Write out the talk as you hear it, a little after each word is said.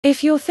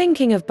If you're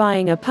thinking of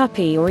buying a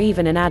puppy or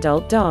even an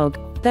adult dog,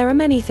 there are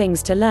many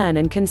things to learn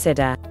and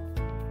consider.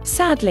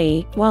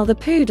 Sadly, while the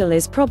poodle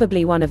is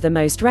probably one of the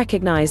most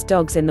recognized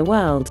dogs in the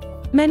world,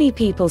 many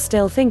people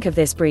still think of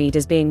this breed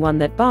as being one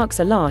that barks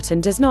a lot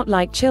and does not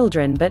like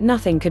children, but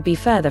nothing could be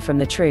further from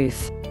the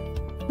truth.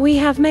 We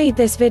have made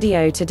this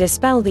video to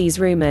dispel these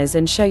rumors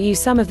and show you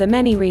some of the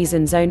many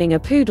reasons owning a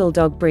poodle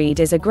dog breed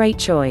is a great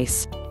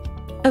choice.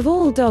 Of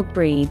all dog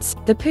breeds,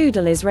 the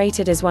poodle is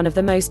rated as one of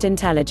the most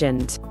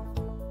intelligent.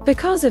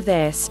 Because of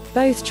this,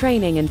 both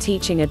training and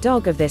teaching a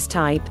dog of this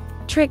type,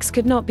 tricks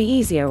could not be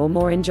easier or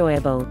more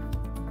enjoyable.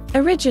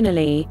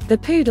 Originally, the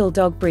poodle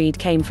dog breed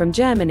came from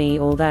Germany,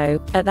 although,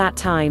 at that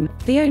time,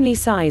 the only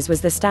size was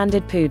the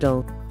Standard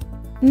Poodle.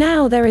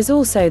 Now there is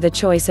also the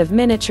choice of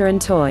miniature and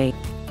toy.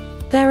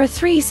 There are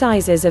 3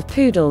 sizes of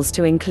poodles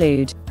to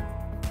include.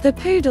 The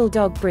poodle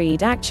dog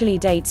breed actually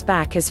dates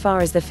back as far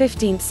as the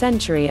 15th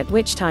century, at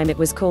which time it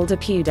was called a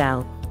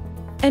Pudel.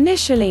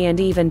 Initially and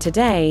even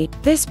today,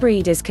 this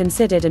breed is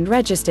considered and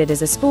registered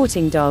as a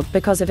sporting dog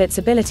because of its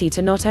ability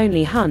to not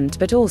only hunt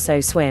but also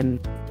swim.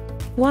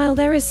 While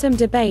there is some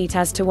debate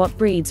as to what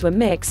breeds were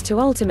mixed to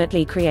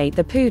ultimately create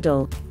the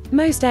poodle,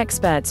 most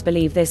experts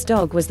believe this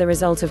dog was the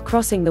result of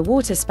crossing the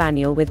water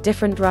spaniel with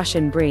different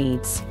Russian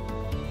breeds.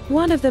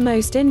 One of the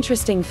most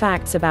interesting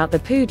facts about the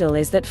poodle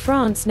is that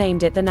France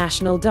named it the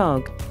national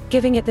dog,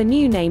 giving it the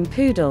new name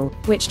Poodle,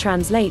 which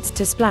translates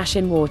to splash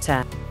in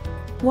water.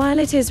 While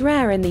it is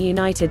rare in the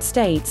United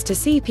States to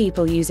see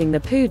people using the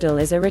poodle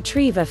as a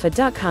retriever for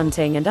duck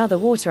hunting and other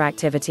water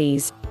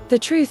activities, the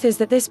truth is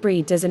that this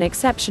breed does an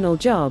exceptional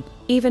job,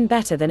 even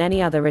better than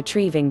any other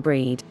retrieving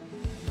breed.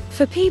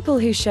 For people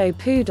who show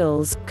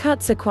poodles,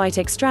 cuts are quite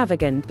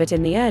extravagant, but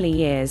in the early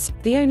years,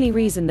 the only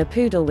reason the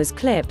poodle was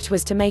clipped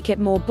was to make it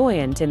more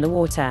buoyant in the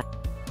water.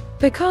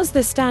 Because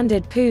the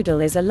Standard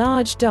Poodle is a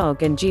large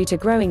dog and due to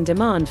growing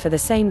demand for the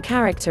same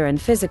character and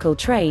physical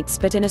traits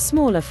but in a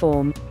smaller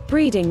form,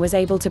 breeding was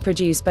able to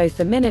produce both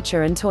the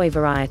miniature and toy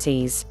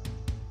varieties.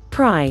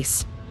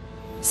 Price.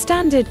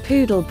 Standard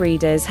Poodle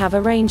breeders have a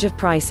range of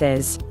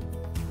prices.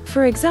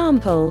 For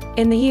example,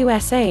 in the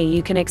USA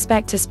you can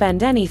expect to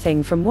spend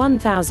anything from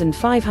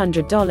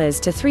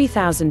 $1,500 to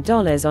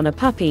 $3,000 on a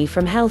puppy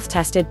from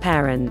health-tested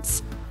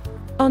parents.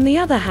 On the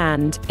other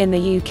hand, in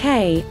the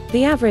UK,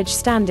 the average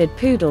Standard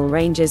Poodle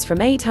ranges from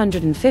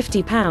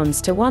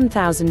 £850 to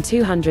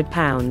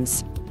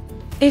 £1,200.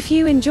 If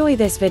you enjoy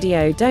this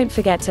video, don't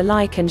forget to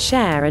like and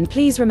share, and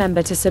please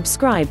remember to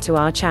subscribe to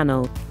our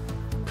channel.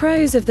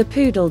 Pros of the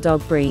poodle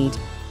dog breed.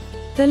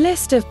 The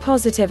list of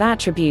positive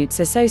attributes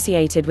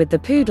associated with the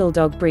poodle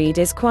dog breed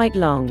is quite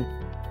long.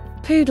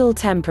 Poodle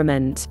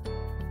temperament.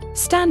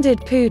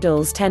 Standard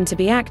poodles tend to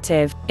be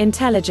active,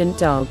 intelligent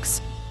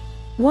dogs.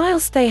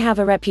 Whilst they have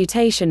a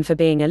reputation for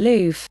being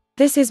aloof,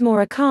 this is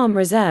more a calm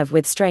reserve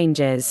with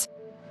strangers.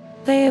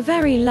 They are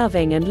very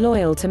loving and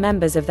loyal to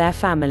members of their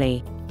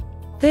family.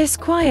 This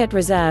quiet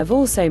reserve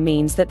also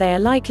means that they are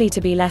likely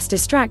to be less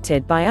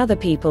distracted by other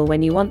people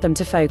when you want them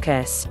to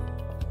focus.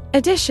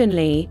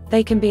 Additionally,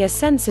 they can be a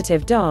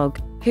sensitive dog,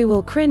 who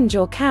will cringe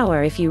or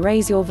cower if you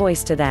raise your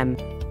voice to them.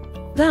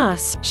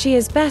 Thus, she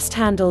is best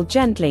handled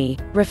gently,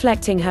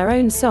 reflecting her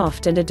own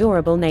soft and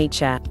adorable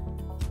nature.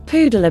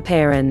 Poodle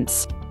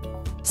appearance.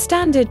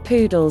 Standard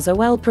poodles are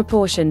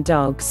well-proportioned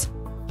dogs.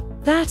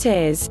 That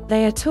is,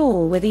 they are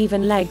tall with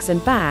even legs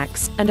and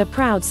backs, and a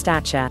proud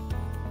stature.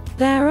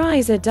 Their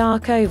eyes are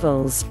dark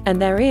ovals,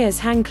 and their ears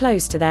hang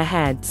close to their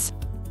heads.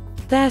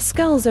 Their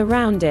skulls are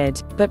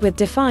rounded, but with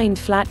defined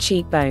flat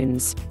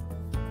cheekbones.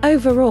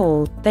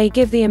 Overall, they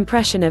give the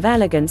impression of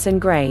elegance and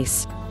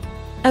grace.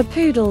 A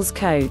poodle's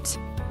coat.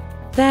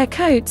 Their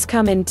coats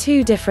come in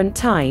 2 different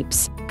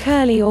types,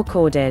 curly or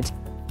corded.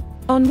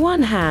 On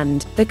one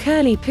hand, the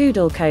curly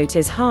poodle coat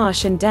is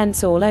harsh and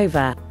dense all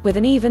over, with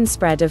an even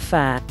spread of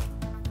fur.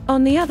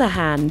 On the other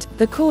hand,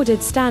 the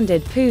corded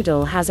Standard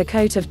Poodle has a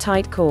coat of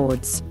tight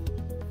cords.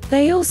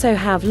 They also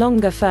have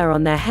longer fur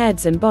on their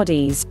heads and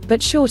bodies,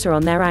 but shorter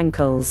on their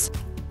ankles.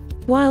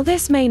 While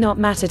this may not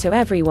matter to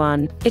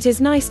everyone, it is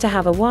nice to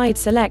have a wide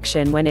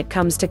selection when it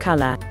comes to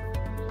color.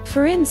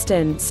 For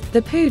instance,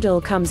 the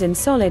poodle comes in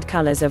solid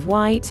colors of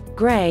white,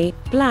 gray,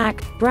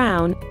 black,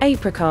 brown,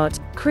 apricot,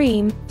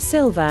 cream,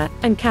 silver,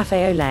 and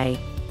cafe au lait.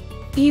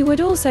 You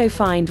would also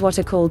find what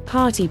are called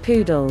party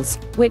poodles,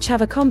 which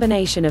have a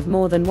combination of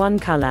more than one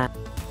color.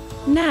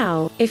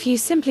 Now, if you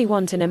simply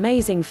want an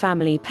amazing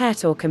family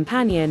pet or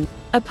companion,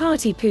 a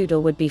party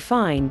poodle would be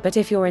fine, but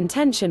if your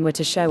intention were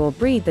to show or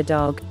breed the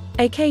dog,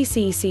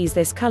 AKC sees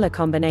this color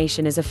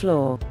combination as a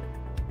flaw.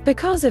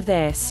 Because of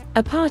this,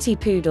 a party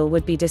poodle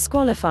would be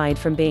disqualified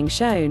from being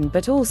shown,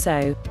 but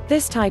also,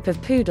 this type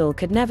of poodle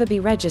could never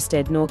be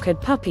registered, nor could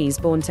puppies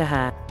born to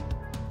her.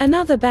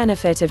 Another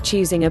benefit of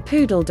choosing a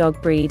poodle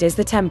dog breed is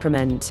the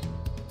temperament.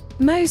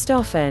 Most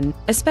often,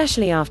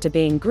 especially after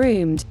being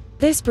groomed,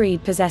 this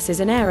breed possesses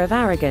an air of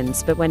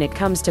arrogance, but when it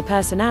comes to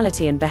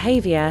personality and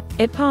behavior,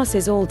 it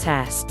passes all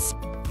tests.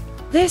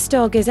 This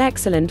dog is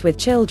excellent with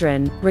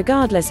children,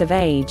 regardless of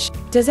age,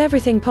 does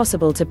everything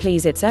possible to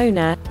please its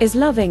owner, is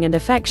loving and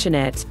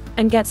affectionate,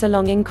 and gets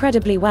along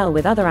incredibly well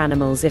with other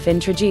animals if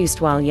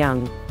introduced while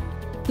young.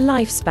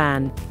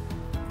 Lifespan.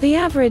 The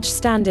average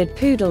Standard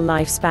Poodle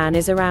lifespan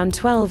is around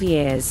 12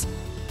 years.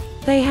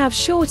 They have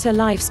shorter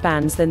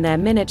lifespans than their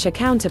miniature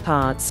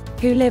counterparts,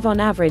 who live on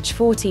average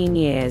 14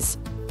 years.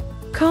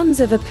 Cons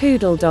of a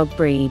Poodle dog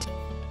breed.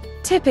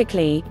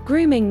 Typically,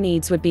 grooming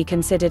needs would be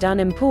considered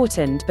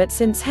unimportant, but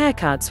since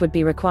haircuts would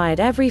be required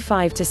every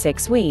 5 to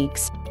 6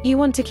 weeks, you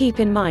want to keep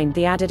in mind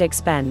the added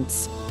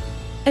expense.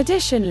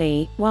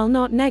 Additionally, while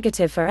not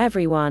negative for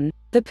everyone,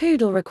 the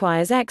Poodle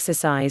requires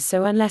exercise,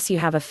 so unless you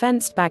have a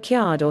fenced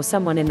backyard or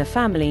someone in the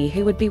family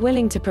who would be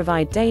willing to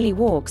provide daily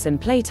walks and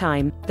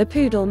playtime, the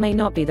Poodle may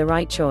not be the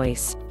right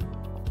choice.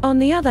 On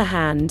the other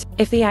hand,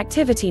 if the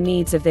activity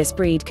needs of this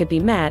breed could be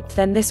met,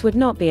 then this would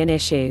not be an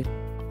issue.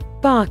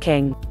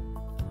 Barking.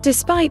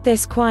 Despite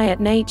this quiet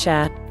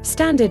nature,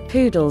 Standard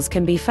Poodles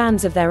can be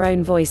fans of their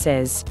own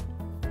voices.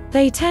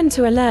 They tend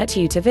to alert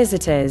you to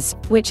visitors,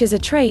 which is a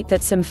trait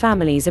that some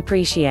families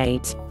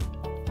appreciate.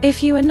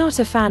 If you are not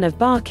a fan of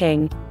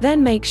barking,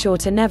 then make sure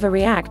to never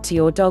react to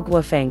your dog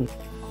woofing.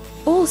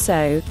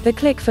 Also, the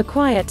click for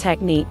quiet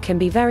technique can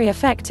be very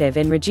effective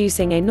in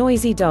reducing a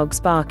noisy dog's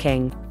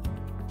barking.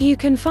 You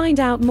can find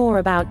out more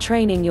about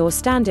training your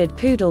Standard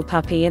Poodle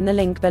puppy in the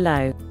link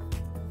below.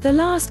 The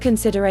last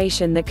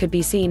consideration that could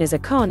be seen as a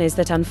con is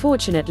that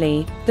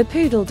unfortunately, the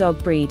Poodle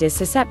dog breed is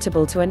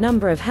susceptible to a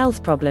number of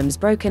health problems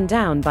broken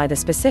down by the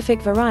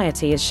specific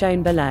variety as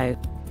shown below.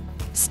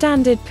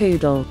 Standard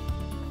Poodle.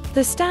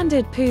 The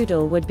Standard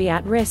Poodle would be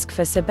at risk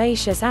for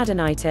sebaceous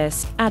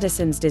adenitis,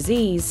 Addison's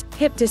disease,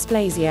 hip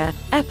dysplasia,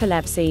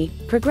 epilepsy,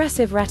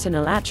 progressive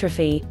retinal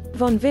atrophy,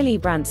 von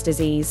Willebrandt's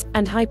disease,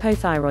 and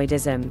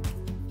hypothyroidism.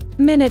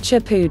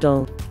 Miniature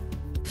Poodle.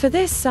 For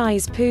this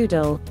size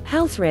poodle,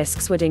 health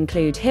risks would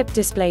include hip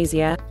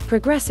dysplasia,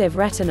 progressive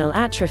retinal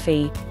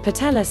atrophy,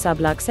 patella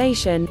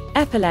subluxation,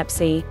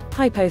 epilepsy,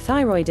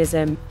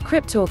 hypothyroidism,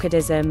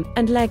 cryptorchidism,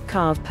 and leg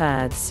calf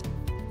PERDs.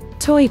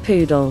 Toy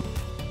Poodle.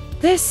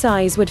 This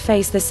size would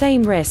face the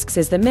same risks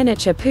as the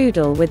miniature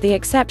poodle with the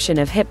exception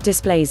of hip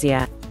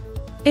dysplasia.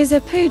 Is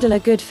a poodle a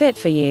good fit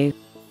for you?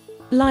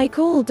 Like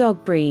all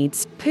dog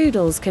breeds,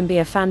 poodles can be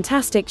a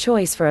fantastic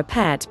choice for a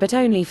pet, but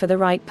only for the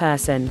right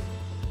person.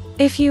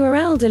 If you are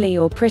elderly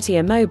or pretty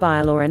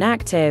immobile or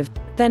inactive,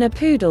 then a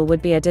poodle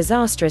would be a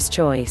disastrous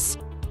choice.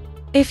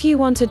 If you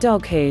want a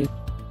dog who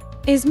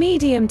is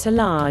medium to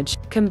large,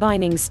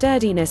 combining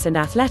sturdiness and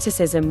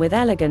athleticism with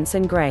elegance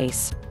and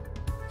grace,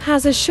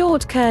 has a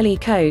short curly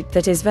coat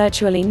that is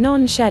virtually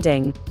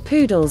non-shedding,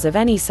 poodles of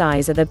any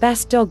size are the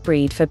best dog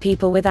breed for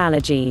people with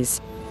allergies.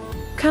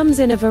 Comes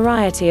in a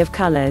variety of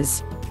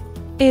colors.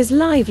 Is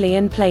lively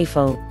and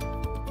playful.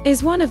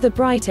 Is one of the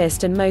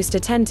brightest and most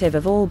attentive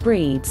of all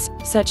breeds,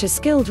 such a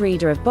skilled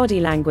reader of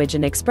body language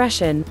and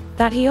expression,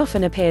 that he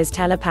often appears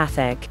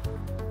telepathic.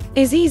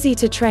 Is easy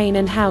to train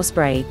and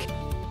housebreak.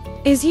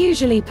 Is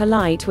usually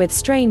polite with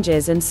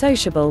strangers and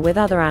sociable with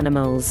other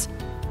animals.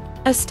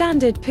 A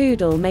Standard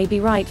Poodle may be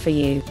right for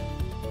you.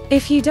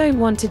 If you don't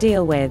want to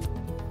deal with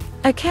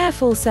a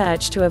careful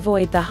search to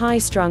avoid the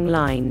high-strung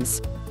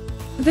lines.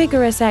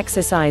 Vigorous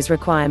exercise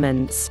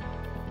requirements.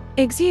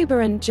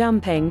 Exuberant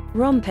jumping,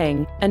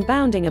 romping, and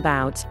bounding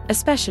about,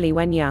 especially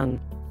when young.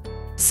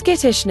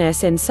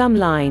 Skittishness in some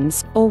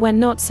lines, or when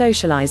not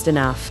socialized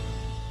enough.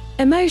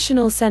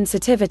 Emotional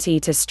sensitivity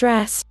to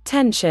stress,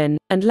 tension,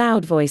 and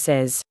loud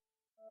voices.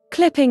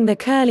 Clipping the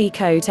curly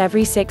coat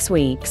every 6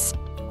 weeks.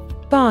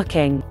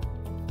 Barking.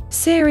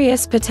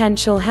 Serious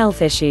potential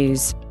health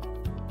issues.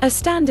 A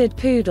Standard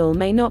Poodle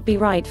may not be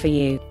right for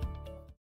you.